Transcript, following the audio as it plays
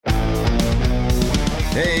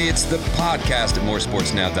Hey, it's the podcast at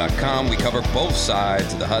moresportsnow.com. We cover both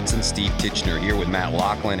sides of the Hudson. Steve Titchener here with Matt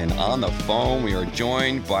Loughlin. And on the phone, we are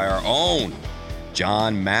joined by our own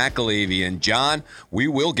John McAlevey. And John, we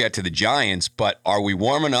will get to the Giants, but are we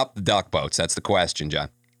warming up the duck boats? That's the question, John.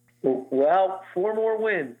 Well, 4 more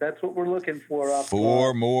wins. That's what we're looking for.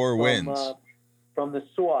 Four more wins. From the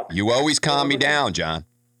swap. You always calm me down, John.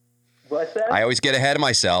 What's that? I always get ahead of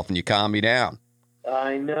myself, and you calm me down.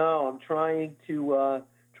 I know. I'm trying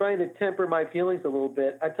to temper my feelings a little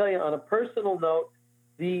bit. I tell you, on a personal note,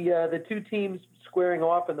 the two teams squaring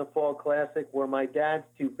off in the Fall Classic were my dad's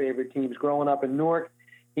two favorite teams. Growing up in Newark,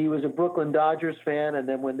 he was a Brooklyn Dodgers fan, and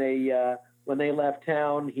then when they left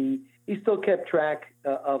town, he still kept track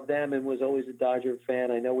of them and was always a Dodger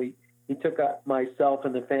fan. I know he took myself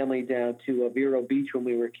and the family down to Vero Beach when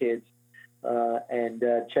we were kids and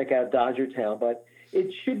check out Dodger Town, but. It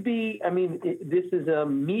should be, this is a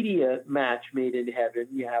media match made in heaven.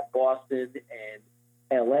 You have Boston and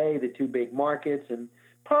L.A., the two big markets, and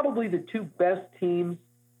probably the two best teams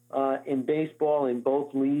in baseball in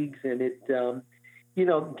both leagues. And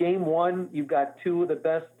game one, you've got two of the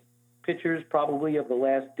best pitchers probably of the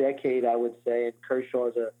last decade, I would say. And Kershaw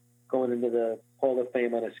is going into the Hall of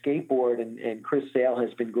Fame on a skateboard, and Chris Sale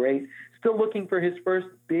has been great. Still looking for his first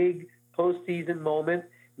big postseason moment.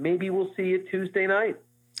 Maybe we'll see it Tuesday night.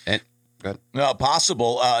 No,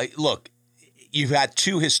 possible. Look, you've had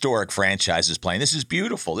two historic franchises playing. This is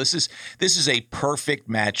beautiful. This is a perfect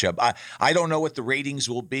matchup. I don't know what the ratings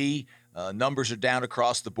will be. Numbers are down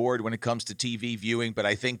across the board when it comes to TV viewing, but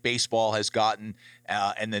I think baseball has gotten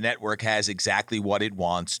and the network has exactly what it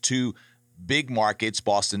wants. Two big markets,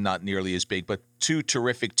 Boston not nearly as big, but two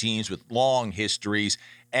terrific teams with long histories.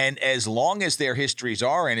 And as long as their histories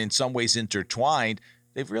are, and in some ways intertwined,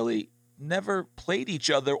 they've really never played each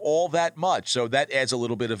other all that much. So that adds a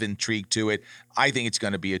little bit of intrigue to it. I think it's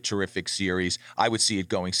going to be a terrific series. I would see it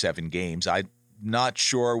going 7 games. I'm not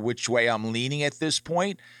sure which way I'm leaning at this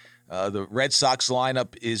point. The Red Sox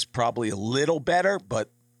lineup is probably a little better, but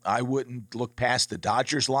I wouldn't look past the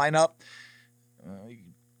Dodgers lineup.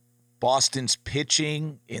 Boston's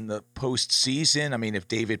pitching in the postseason. If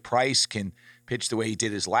David Price can pitch the way he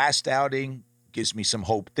did his last outing, gives me some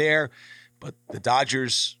hope there. But the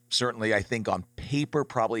Dodgers certainly, I think, on paper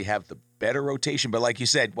probably have the better rotation. But like you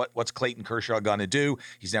said, what's Clayton Kershaw going to do?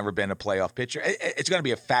 He's never been a playoff pitcher. It's going to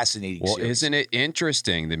be a fascinating series. Well, isn't it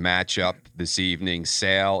interesting, the matchup this evening,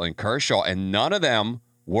 Sale and Kershaw, and none of them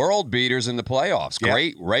world beaters in the playoffs. Yeah.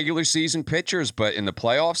 Great regular season pitchers, but in the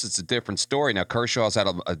playoffs, it's a different story. Now, Kershaw's had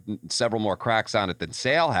several more cracks on it than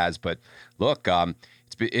Sale has, but look,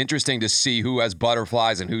 it's been interesting to see who has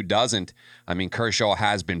butterflies and who doesn't. Kershaw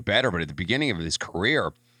has been better, but at the beginning of his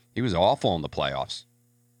career, he was awful in the playoffs.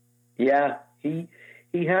 Yeah, he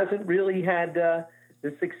hasn't really had the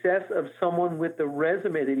success of someone with the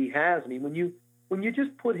resume that he has. When you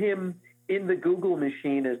just put him in the Google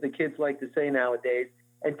machine, as the kids like to say nowadays,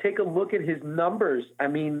 and take a look at his numbers,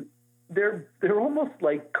 they're almost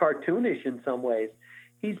like cartoonish in some ways.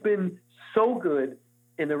 He's been so good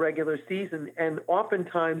in the regular season and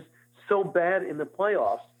oftentimes so bad in the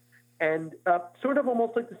playoffs. And sort of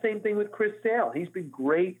almost like the same thing with Chris Sale. He's been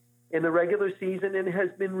great in the regular season and has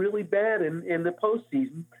been really bad in the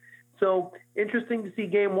postseason. So interesting to see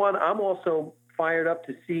game one. I'm also fired up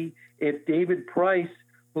to see if David Price,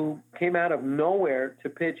 who came out of nowhere to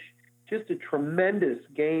pitch just a tremendous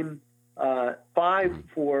game 5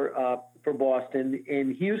 for Boston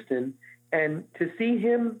in Houston, and to see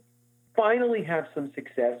him finally have some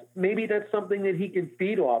success, maybe that's something that he can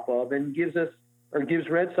feed off of and gives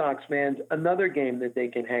Red Sox fans another game that they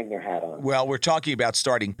can hang their hat on. Well, we're talking about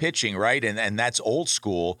starting pitching, right? And that's old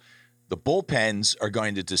school. The bullpens are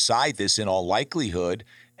going to decide this in all likelihood,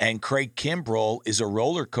 and Craig Kimbrell is a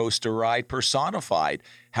roller coaster ride personified.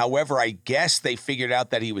 However, I guess they figured out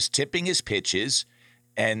that he was tipping his pitches,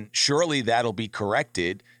 and surely that'll be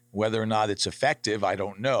corrected. Whether or not it's effective, I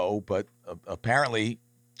don't know, but apparently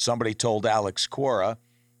somebody told Alex Cora,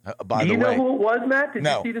 by the way. Do you know who it was, Matt? Did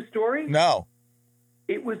No. you see the story? No.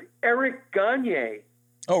 It was Eric Gagne.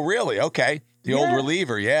 Oh, really? Okay. The old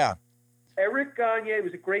reliever, yeah. Eric Gagne, it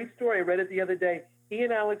was a great story. I read it the other day. He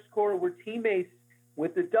and Alex Cora were teammates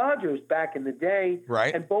with the Dodgers back in the day.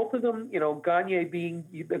 Right. And both of them, Gagne being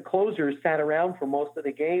the closer, sat around for most of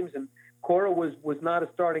the games, and Cora was not a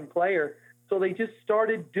starting player. So they just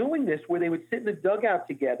started doing this where they would sit in the dugout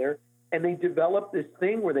together, and they developed this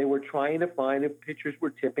thing where they were trying to find if pitchers were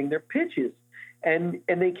tipping their pitches. And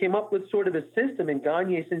they came up with sort of a system. And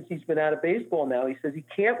Gagne, since he's been out of baseball now, he says he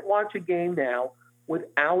can't watch a game now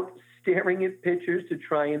without staring at pitchers to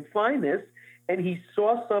try and find this. And he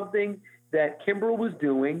saw something that Kimbrel was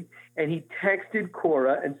doing, and he texted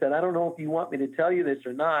Cora and said, I don't know if you want me to tell you this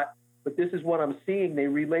or not, but this is what I'm seeing. They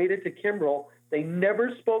relayed it to Kimbrel. They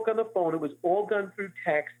never spoke on the phone. It was all done through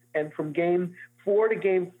text, and from game 4 to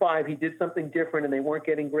game 5, he did something different, and they weren't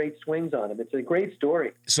getting great swings on him. It's a great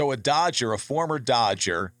story. So a former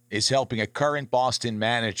Dodger, is helping a current Boston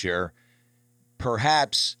manager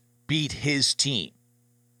perhaps beat his team.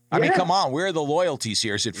 I mean, come on. Where are the loyalties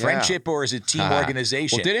here? Is it friendship or is it team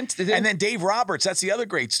organization? Well, and then Dave Roberts, that's the other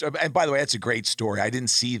great story. And by the way, that's a great story. I didn't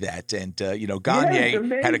see that. And,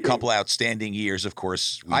 Gagne had a couple outstanding years, of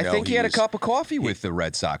course. I think he had a cup of coffee with the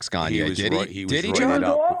Red Sox, Gagne. Did he? He was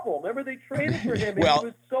awful. Remember, they traded for him, and he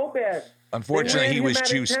was so bad. Unfortunately, he was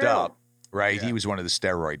juiced up. Right, he was one of the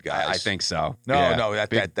steroid guys. I think so. No,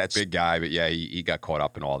 that's big guy, but he got caught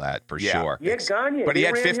up in all that for sure. Yeah, Gagne. But he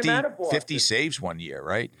had 50 saves one year,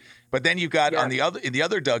 right? But then you got in the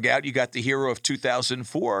other dugout, you got the hero of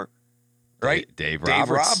 2004, right? Dave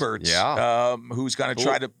Roberts. Who's going to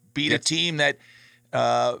try to beat a team that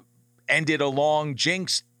ended a long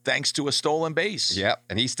jinx thanks to a stolen base. Yeah,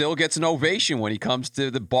 and he still gets an ovation when he comes to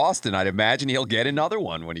the Boston. I'd imagine he'll get another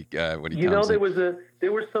one when he comes.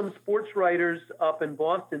 There were some sports writers up in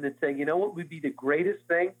Boston that say, you know what would be the greatest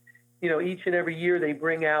thing? Each and every year they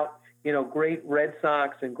bring out, great Red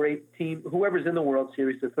Sox and great team, whoever's in the World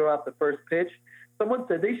Series, to throw out the first pitch. Someone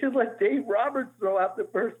said they should let Dave Roberts throw out the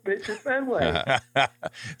first pitch at Fenway.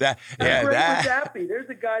 There's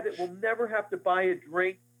a guy that will never have to buy a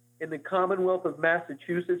drink in the Commonwealth of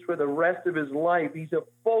Massachusetts for the rest of his life. He's a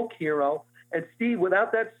folk hero. And Steve,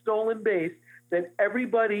 without that stolen base that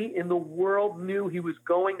everybody in the world knew he was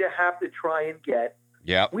going to have to try and get,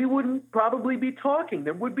 we wouldn't probably be talking.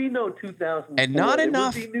 There would be no 2004. And not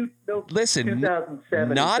enough. 2007.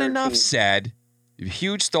 Not enough said.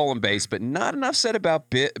 Huge stolen base, but not enough said about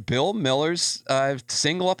Bill Miller's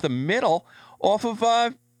single up the middle off of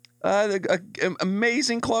an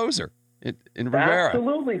amazing closer. In Rivera.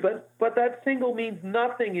 Absolutely, but that single means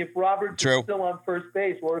nothing if Roberts is still on first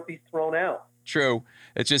base or if he's thrown out. True.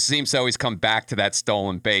 It just seems so he's come back to that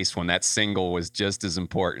stolen base when that single was just as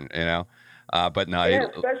important, But no.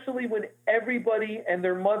 Especially when everybody and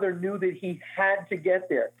their mother knew that he had to get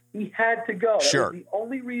there. He had to go. That was the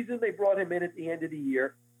only reason they brought him in at the end of the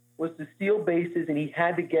year was to steal bases, and he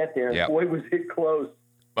had to get there. And boy, was it close.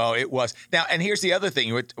 Oh, it was. Now, and here's the other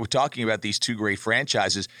thing. We're talking about these two great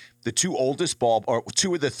franchises, two of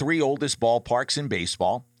the 3 oldest ballparks in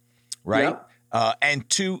baseball, right? Yep. And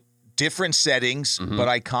 2 different settings, but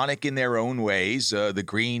iconic in their own ways. The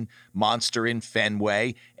Green Monster in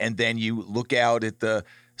Fenway, and then you look out at the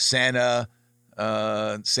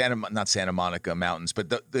not Santa Monica mountains, but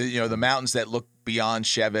the mountains that look beyond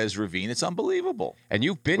Chavez Ravine. It's unbelievable. And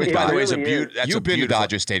you've been, by the way, you've been to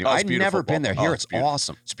Dodger Stadium. I've never been there. Here, it's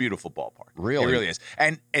awesome. It's a beautiful ballpark. Really, it really is,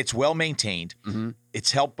 and it's well maintained.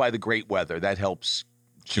 It's helped by the great weather. That helps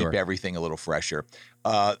keep everything a little fresher.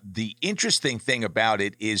 The interesting thing about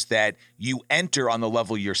it is that you enter on the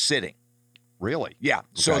level you're sitting. Really? Yeah. Okay.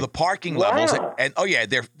 So the parking levels, they're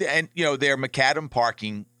macadam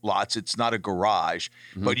parking lots. It's not a garage,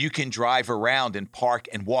 but you can drive around and park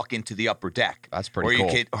and walk into the upper deck. That's pretty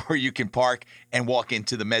cool. Or you can park and walk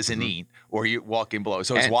into the mezzanine, or you walk in below.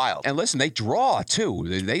 So it's wild. And listen, they draw too.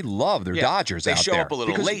 They love their Dodgers out there. They show up a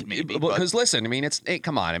little late, maybe. Because listen, I mean,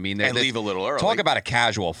 come on. I mean, they leave a little early. Talk about a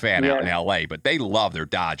casual fan out in L.A., but they love their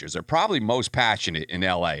Dodgers. They're probably most passionate in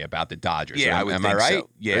L.A. about the Dodgers. Yeah, am I right? So.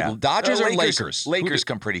 Yeah, Dodgers or Lakers? Lakers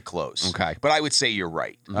come pretty close. Okay, but I would say you're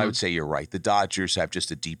right. I would say you're right. The Dodgers have just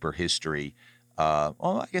a deeper history.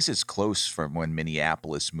 I guess it's close from when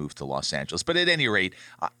Minneapolis moved to Los Angeles. But at any rate,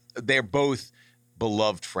 they're both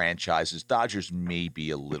beloved franchises. Dodgers may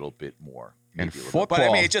be a little bit more. And football. But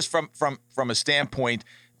I mean, just from a standpoint,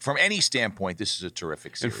 from any standpoint, this is a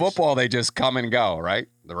terrific series. In football, they just come and go, right?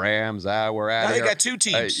 The Rams, we're out of here. They got 2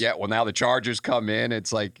 teams. Well, now the Chargers come in.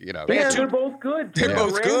 It's like, they're both good. They're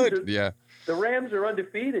both good. The Rams are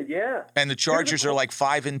undefeated, and the Chargers are like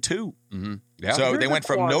 5-2. Yeah. So they went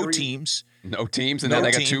from no teams, and then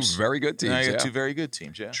they got 2 very good teams. They got 2 very good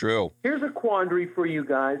teams. Yeah, true. Here's a quandary for you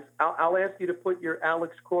guys. I'll ask you to put your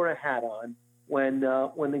Alex Cora hat on when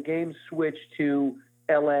the game switched to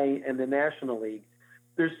L.A. and the National League.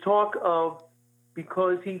 There's talk of,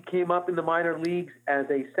 because he came up in the minor leagues as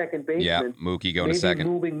a second baseman, Mookie going to second.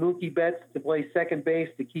 Moving Mookie Betts to play second base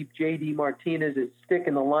to keep J.D. Martinez's stick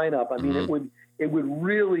in the lineup. I mean, it would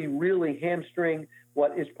really, really hamstring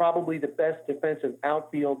what is probably the best defensive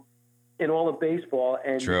outfield in all of baseball.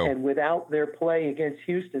 And without their play against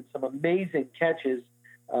Houston, some amazing catches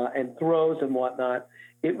and throws and whatnot,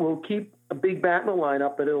 it will keep a big bat in the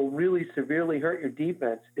lineup, but it'll really severely hurt your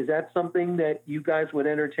defense. Is that something that you guys would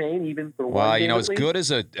entertain even for one Well, game? as good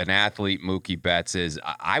as an athlete Mookie Betts is,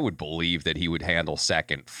 I would believe that he would handle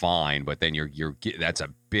second fine, but then that's a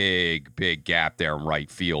big gap there in right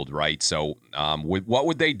field, right? So what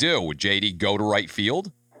would they do? Would JD go to right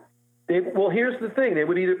field? Well, here's the thing. They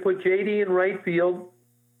would either put JD in right field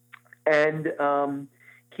and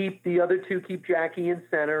keep the other two, keep Jackie in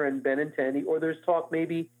center and Benintendi, or there's talk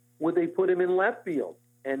maybe would they put him in left field?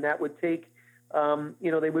 And that would take,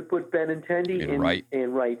 they would put Benintendi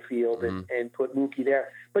in right field and put Mookie there.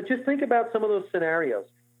 But just think about some of those scenarios.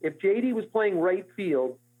 If JD was playing right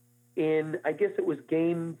field in, I guess it was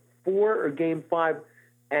game 4 or game 5,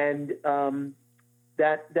 and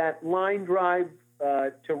that line drive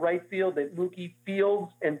to right field that Mookie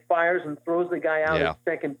fields and fires and throws the guy out at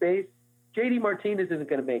second base, JD Martinez isn't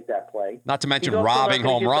going to make that play. Not to mention robbing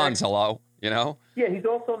home runs, Yeah, he's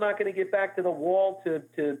also not going to get back to the wall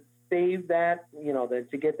to save that,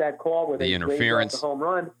 to get that call where they interference, the home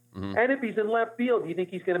run. Mm-hmm. And if he's in left field, do you think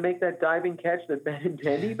he's going to make that diving catch that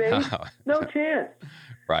Benintendi made? No chance.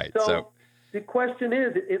 Right. So the question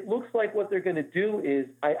is, it looks like what they're going to do is,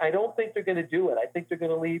 I don't think they're going to do it. I think they're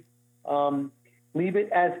going to leave it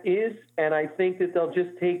as is, and I think that they'll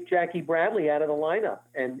just take Jackie Bradley out of the lineup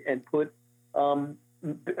and put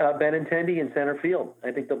Benintendi in center field.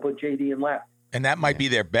 I think they'll put JD in left. And that might be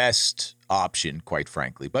their best option, quite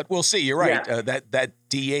frankly. But we'll see. You're right. Yeah. That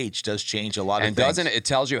DH does change a lot of things. And doesn't it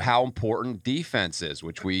tells you how important defense is,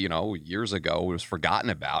 which we, years ago was forgotten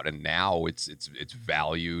about. And now it's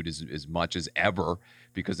valued as much as ever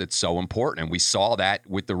because it's so important. And we saw that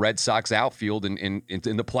with the Red Sox outfield in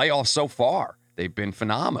the playoffs so far. They've been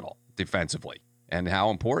phenomenal defensively. And how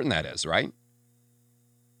important that is, right?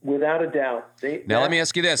 Without a doubt. Now, let me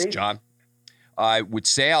ask you this, John. With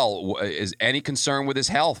Sale, is any concern with his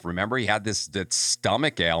health? Remember, he had that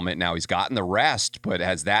stomach ailment. Now he's gotten the rest, but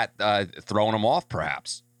has that thrown him off,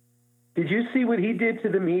 perhaps? Did you see what he did to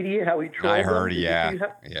the media, how he trolled I heard, them? Yeah,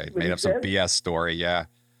 he made up some BS story,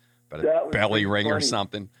 but a belly ring or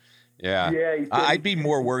something. Yeah. I'd be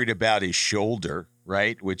more worried about his shoulder,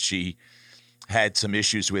 right, which he had some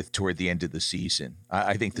issues with toward the end of the season.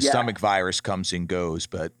 I think the stomach virus comes and goes,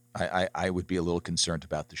 but I would be a little concerned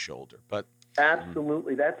about the shoulder. But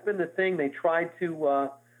absolutely, that's been the thing. They tried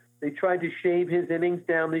to shave his innings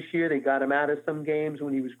down this year. They got him out of some games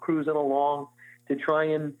when he was cruising along to try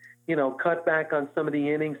and cut back on some of the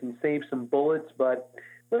innings and save some bullets. But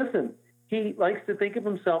listen, he likes to think of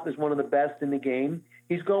himself as one of the best in the game.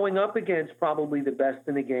 He's going up against probably the best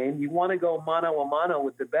in the game. You want to go mano a mano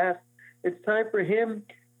with the best. It's time for him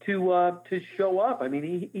to show up. I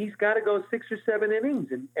mean, he's got to go 6 or 7 innings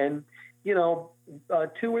and 2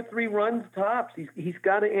 or 3 runs tops. He's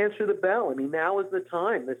got to answer the bell. I mean, now is the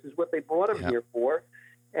time. This is what they brought him here for.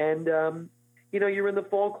 And, you're in the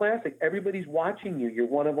Fall Classic. Everybody's watching you. You're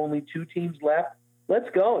one of only 2 teams left. Let's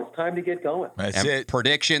go. It's time to get going. That's it.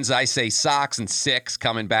 Predictions, I say Sox in 6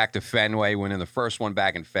 coming back to Fenway, winning the first one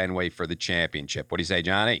back in Fenway for the championship. What do you say,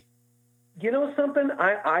 Johnny? You know something?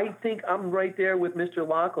 I think I'm right there with Mr.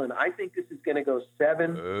 Laughlin. I think this is going to go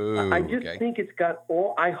 7. Ooh, I just think it's got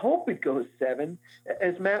all. I hope it goes 7.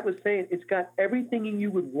 As Matt was saying, it's got everything you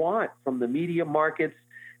would want, from the media markets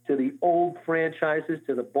to the old franchises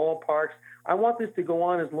to the ballparks. I want this to go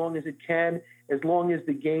on as long as it can, as long as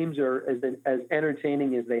the games are as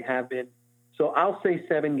entertaining as they have been. So I'll say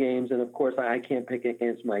 7 games, and of course I can't pick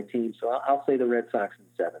against my team, so I'll say the Red Sox in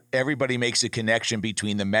 7. Everybody makes a connection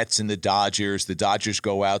between the Mets and the Dodgers. The Dodgers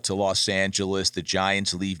go out to Los Angeles. The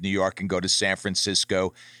Giants leave New York and go to San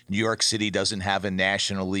Francisco. New York City doesn't have a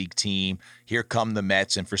National League team. Here come the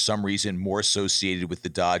Mets, and for some reason more associated with the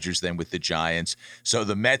Dodgers than with the Giants. So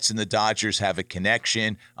the Mets and the Dodgers have a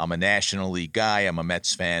connection. I'm a National League guy. I'm a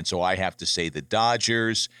Mets fan, so I have to say the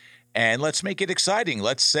Dodgers. And let's make it exciting.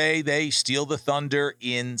 Let's say they steal the thunder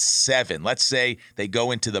in 7. Let's say they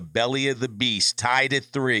go into the belly of the beast, tied at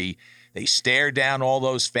 3. They stare down all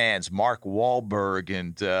those fans, Mark Wahlberg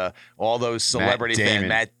and all those celebrity fans,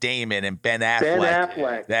 Matt Damon and Ben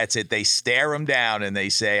Affleck. That's it. They stare them down and they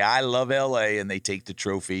say, I love L.A., and they take the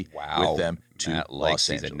trophy with them to Matt Los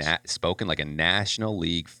Angeles. He's spoken like a National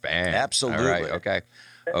League fan. Absolutely. All right.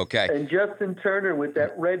 Okay. And Justin Turner with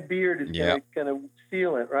that red beard is going to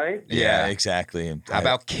seal it, right? Yeah, exactly. And how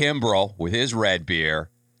about Kimbrel with his red beard,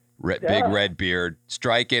 big red beard,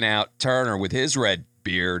 striking out Turner with his red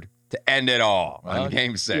beard to end it all on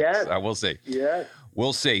Game 6? Yes. We'll see. Yes.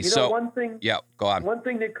 We'll see. One thing. Yeah, go on. One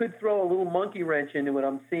thing that could throw a little monkey wrench into it,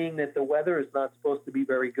 I'm seeing that the weather is not supposed to be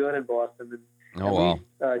very good in Boston.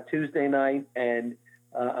 Tuesday night, and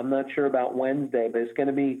I'm not sure about Wednesday, but it's going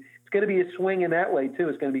going to be a swing in that way, too.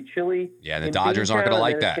 It's going to be chilly. Yeah, the Dodgers aren't going to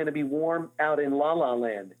like that. It's going to be warm out in La La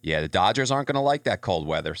Land. Yeah, the Dodgers aren't going to like that cold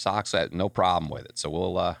weather. Sox had no problem with it. So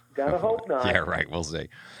we'll gotta hope not. Yeah, right. We'll see.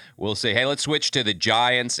 We'll see. Hey, let's switch to the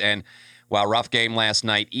Giants. And well, rough game last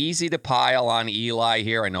night. Easy to pile on Eli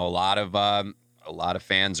here. I know a lot of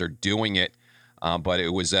fans are doing it, but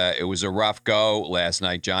it was a rough go last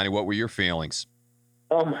night. Johnny, what were your feelings?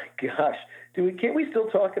 Oh my gosh, can't we still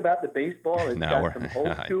talk about the baseball? It's got some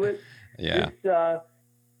hope to it. Yeah.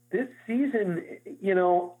 This season,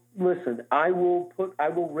 listen, I will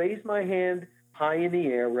raise my hand high in the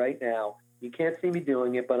air right now. You can't see me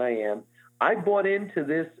doing it, but I am. I bought into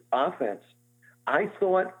this offense. I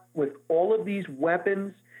thought with all of these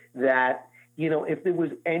weapons that, if there was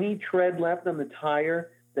any tread left on the tire,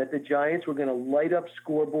 that the Giants were going to light up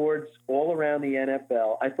scoreboards all around the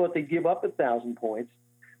NFL. I thought they'd give up 1,000 points,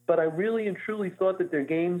 but I really and truly thought that their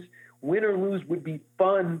games, win or lose, would be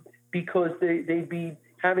fun because they'd be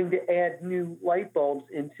having to add new light bulbs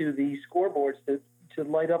into the scoreboards to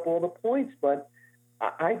light up all the points. But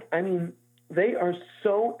I mean, they are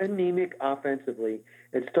so anemic offensively.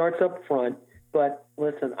 It starts up front. But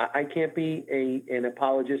listen, I can't be an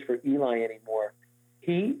apologist for Eli anymore.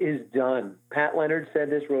 He is done. Pat Leonard said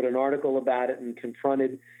this, wrote an article about it, and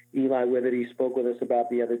confronted Eli with it. He spoke with us about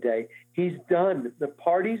the other day. He's done. The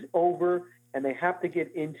party's over, and they have to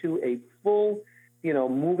get into a full,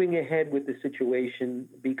 moving ahead with the situation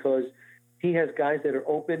because he has guys that are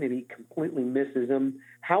open and he completely misses them.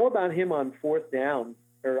 How about him on fourth down,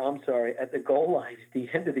 at the goal line at the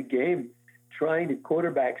end of the game, trying to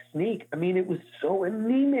quarterback sneak? I mean, it was so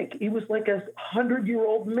anemic. He was like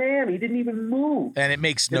 100-year-old man. He didn't even move. And it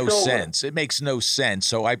makes no sense. It makes no sense.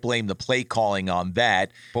 So I blame the play calling on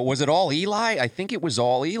that. But was it all Eli? I think it was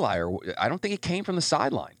all Eli. Or I don't think it came from the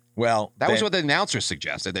sideline. Well, that was what the announcer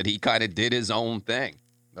suggested, that he kind of did his own thing.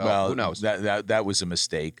 Well, who knows? That was a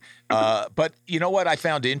mistake. But you know what I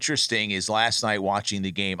found interesting is last night watching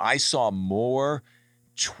the game, I saw more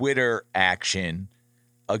Twitter action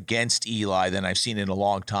against Eli than I've seen in a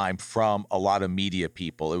long time from a lot of media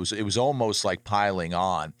people. It was almost like piling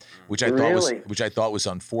on, which I thought was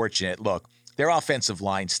unfortunate. Look, their offensive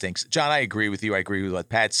line stinks. John, I agree with you. I agree with what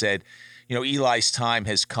Pat said. Eli's time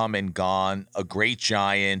has come and gone. A great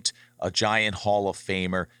Giant, a Giant Hall of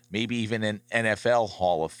Famer, maybe even an NFL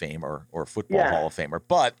Hall of Famer or football Hall of Famer.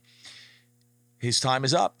 But his time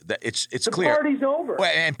is up. It's clear. The party's over.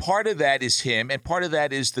 Well, and part of that is him, and part of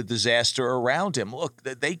that is the disaster around him. Look,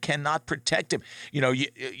 they cannot protect him.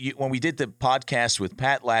 When we did the podcast with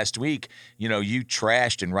Pat last week, you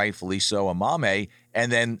trashed, and rightfully so, Amame, and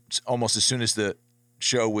then almost as soon as the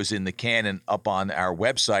show was in the can and up on our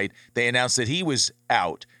website, they announced that he was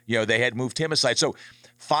out. They had moved him aside. So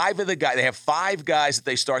they have 5 guys that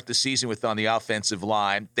they start the season with on the offensive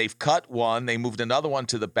line. They've cut one. They moved another one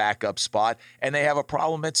to the backup spot, and they have a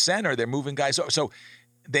problem at center. They're moving guys over. So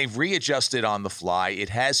they've readjusted on the fly. It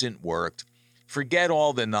hasn't worked. Forget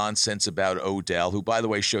all the nonsense about Odell, who, by the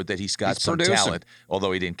way, showed that he's got some talent,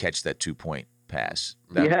 although he didn't catch that 2-point pass.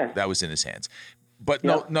 That was in his hands. But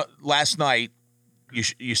no, last night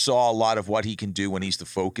you saw a lot of what he can do when he's the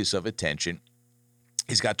focus of attention.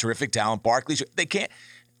 He's got terrific talent. Barkley, they can't.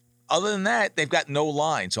 Other than that, they've got no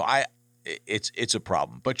line. So it's a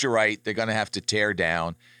problem. But you're right. They're going to have to tear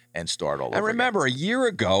down and start all over. And remember, a year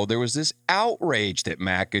ago, there was this outrage that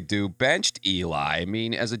McAdoo benched Eli. I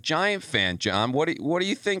mean, as a Giant fan, John, what do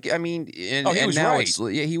you think? I mean, he was right.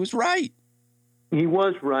 He was right. He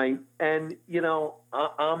was right. And,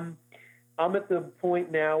 I'm at the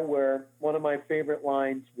point now where one of my favorite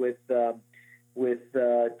lines with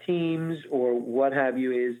teams or what have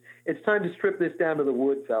you is, it's time to strip this down to the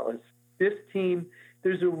wood, fellas. This team,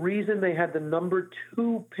 there's a reason they had the number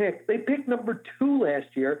 2 pick. They picked number 2 last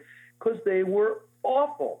year because they were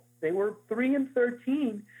awful. They were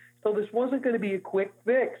 3-13, so this wasn't going to be a quick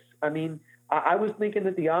fix. I mean, I was thinking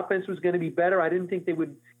that the offense was going to be better. I didn't think they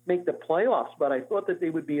would make the playoffs, but I thought that they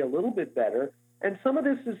would be a little bit better. And some of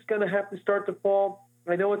this is going to have to start to fall.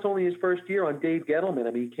 I know it's only his first year on Dave Gettleman.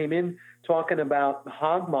 I mean, he came in talking about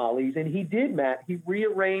hog mollies, and he did, Matt. He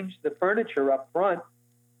rearranged the furniture up front.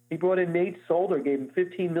 He brought in Nate Solder, gave him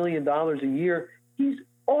 $15 million a year. He's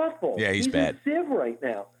awful. Yeah, he's bad. A sieve right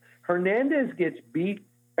now. Hernandez gets beat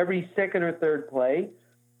every second or third play.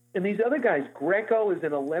 And these other guys, Greco is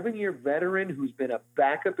an 11-year veteran who's been a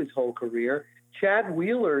backup his whole career. Chad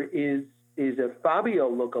Wheeler is a Fabio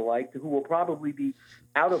lookalike who will probably be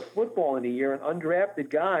out of football in a year, an undrafted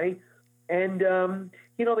guy. And,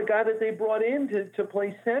 the guy that they brought in to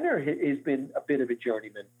play center has been a bit of a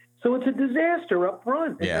journeyman. So it's a disaster up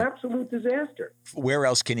front. It's Yeah. an absolute disaster. Where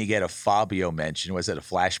else can you get a Fabio mention? Was it a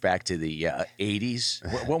flashback to the 80s?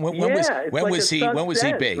 When Yeah, was it's when like was a he when was he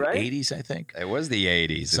suspense, big? right? 80s, I think. It was the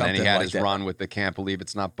 80s, and then Something he had like his that. run with the "Can't Believe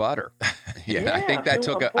It's Not Butter." Yeah. I think that I'm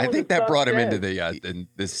took. full I of think the that brought him stuff into the in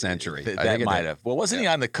this century. I That think it might did. have. Well, wasn't he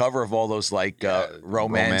on the cover of all those like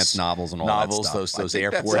romance novels and all novels? that stuff. Those I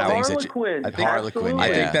think that's airport how- things. that Harlequin. I think Absolutely. Harlequin. I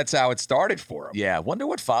Yeah. think that's how it started for him. Yeah, wonder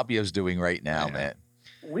what Fabio's doing right now, Yeah. man.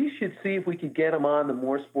 We should see if we could get him on the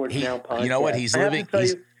More Sports Now podcast. You know what? He's I have living. to tell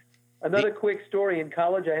He's, you another quick story. In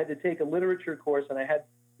college, I had to take a literature course, and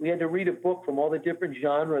we had to read a book from all the different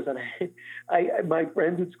genres. And my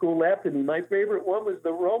friends at school laughed at me. My favorite one was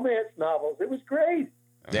the romance novels. It was great.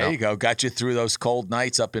 there you go. Got you through those cold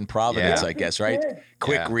nights up in Providence, Yeah. I guess, right? Good.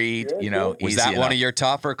 Quick Yeah. read. Good, You know, good. Was easy that one enough. of your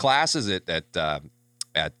tougher classes at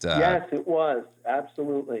Yes, it was.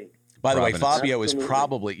 Absolutely. By the way, Providence? Fabio is Absolutely.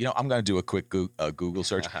 probably, I'm going to do a quick Google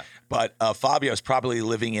search, but Fabio is probably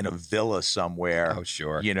living in a villa somewhere, Oh,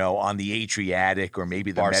 sure. on the Adriatic or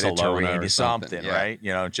maybe the Barcelona or Mediterranean, something, yeah.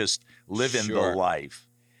 right? Just living Sure. the life.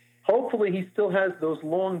 Hopefully, he still has those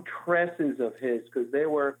long tresses of his because they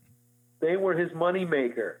were his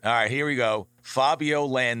moneymaker. All right, here we go. Fabio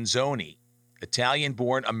Lanzoni,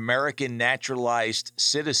 Italian-born, American naturalized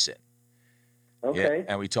citizen. Okay. Yeah,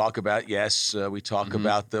 and we talk about,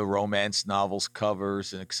 about the romance novels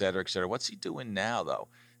covers and et cetera, et cetera. What's he doing now, though?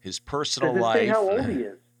 His personal Does it life. say how old he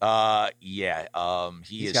is?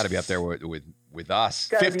 He He's is got to be up there with us.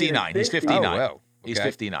 Gotta be in his 59. He's 50s. 59. Oh, wow. He's Okay.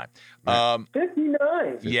 59. Yeah.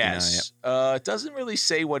 59. Yes. It doesn't really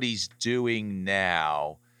say what he's doing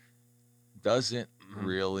now. Doesn't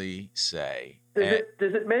really say. Does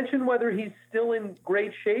it mention whether he's still in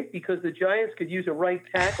great shape? Because the Giants could use a right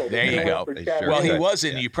tackle. There you They go. for They Chad sure Well, he Williams. was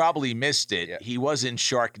in. Yeah. You probably missed it. Yeah. He was in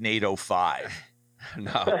Sharknado 5.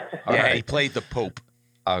 No. All Yeah, he right. played the Pope.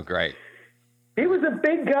 Oh, great. He was a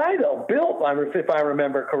big guy, though, built, if I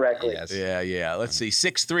remember correctly. Yes. Yeah. Let's see.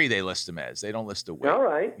 6'3" they list him as. They don't list a weight. All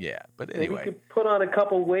right. Yeah, but Maybe he anyway. could put on a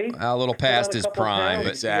couple weights. A little put on past a his couple prime, pounds,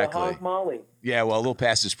 but Exactly. Hog Molly. Yeah, well, a little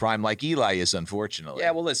past his prime, like Eli is, unfortunately.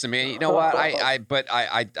 yeah. Well, listen, man. You know what?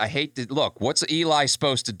 I hate to look. What's Eli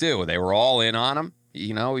supposed to do? They were all in on him.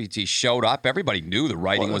 He showed up. Everybody knew the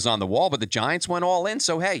writing was on the wall, but the Giants went all in.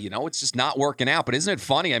 So, hey, it's just not working out. But isn't it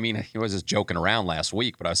funny? I mean, he was just joking around last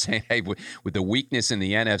week, but I was saying, hey, with the weakness in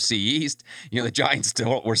the NFC East, the Giants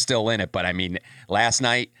were still in it. But, I mean, last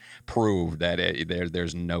night proved that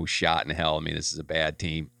there's no shot in hell. I mean, this is a bad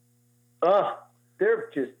team.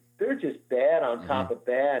 They're just bad on top of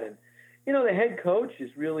bad. And, the head coach is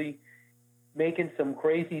really making some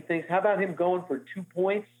crazy things. How about him going for 2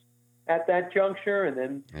 points at that juncture? And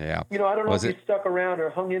then, Yeah. I don't know Was if it- you stuck around or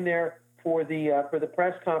hung in there for the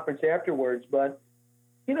press conference afterwards, but,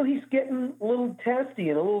 he's getting a little testy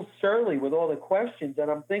and a little surly with all the questions. And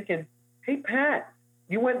I'm thinking, hey, Pat,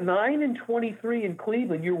 you went 9-23 in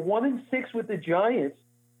Cleveland. You're 1-6 with the Giants.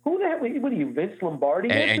 Who the heck? What are you, Vince Lombardi?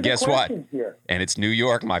 And Answer the guess what? questions here. And it's New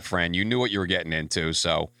York, my friend. You knew what you were getting into.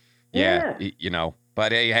 So, Yeah.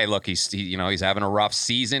 But hey, look, he's having a rough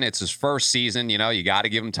season. It's his first season. You got to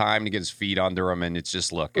give him time to get his feet under him. And it's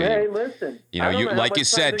just, look, Hey, listen. I don't know how like much you time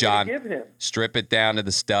said, they're John, gonna give him. strip it down to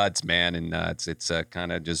the studs, man. And it's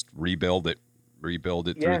kind of just rebuild it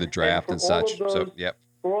Yeah, through the draft and and for all such. of So, those- yep.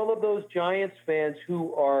 For all of those Giants fans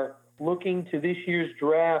who are looking to this year's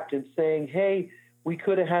draft and saying, hey, we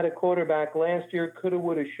could have had a quarterback last year, coulda,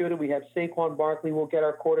 woulda, shoulda. We have Saquon Barkley. We'll get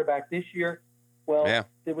our quarterback this year. Well, Yeah.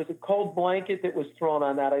 there was a cold blanket that was thrown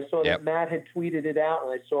on that. I saw Yep. that Matt had tweeted it out,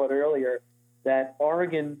 and I saw it earlier, that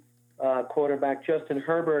Oregon quarterback Justin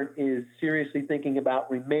Herbert is seriously thinking about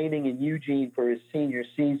remaining in Eugene for his senior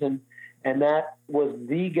season. And that was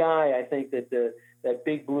the guy, I think, that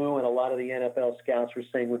Big Blue and a lot of the NFL scouts were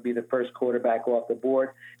saying would be the first quarterback off the board.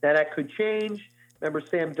 Now, that could change. Remember,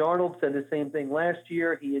 Sam Darnold said the same thing last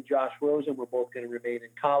year. He and Josh Rosen were both going to remain in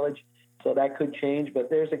college, so that could change. But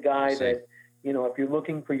there's a guy that, if you're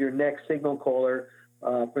looking for your next signal caller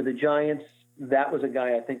for the Giants, that was a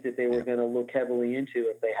guy I think that they were going to look heavily into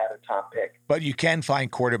if they had a top pick. But you can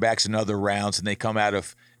find quarterbacks in other rounds, and they come out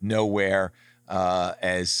of nowhere.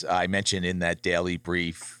 As I mentioned in that daily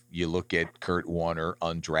brief, you look at Kurt Warner,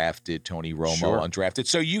 undrafted, Tony Romo, undrafted.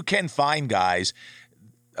 So you can find guys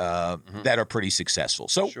that are pretty successful.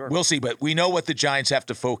 So we'll see. But we know what the Giants have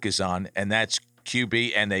to focus on, and that's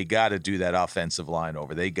QB, and they got to do that offensive line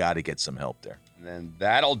over. They got to get some help there. And then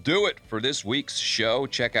that'll do it for this week's show.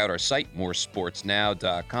 Check out our site,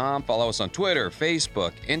 moresportsnow.com. Follow us on Twitter,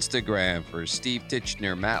 Facebook, Instagram. For Steve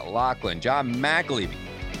Titchener, Matt Loughlin, John McAlevey.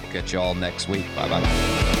 We'll catch you all next week.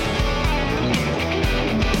 Bye-bye.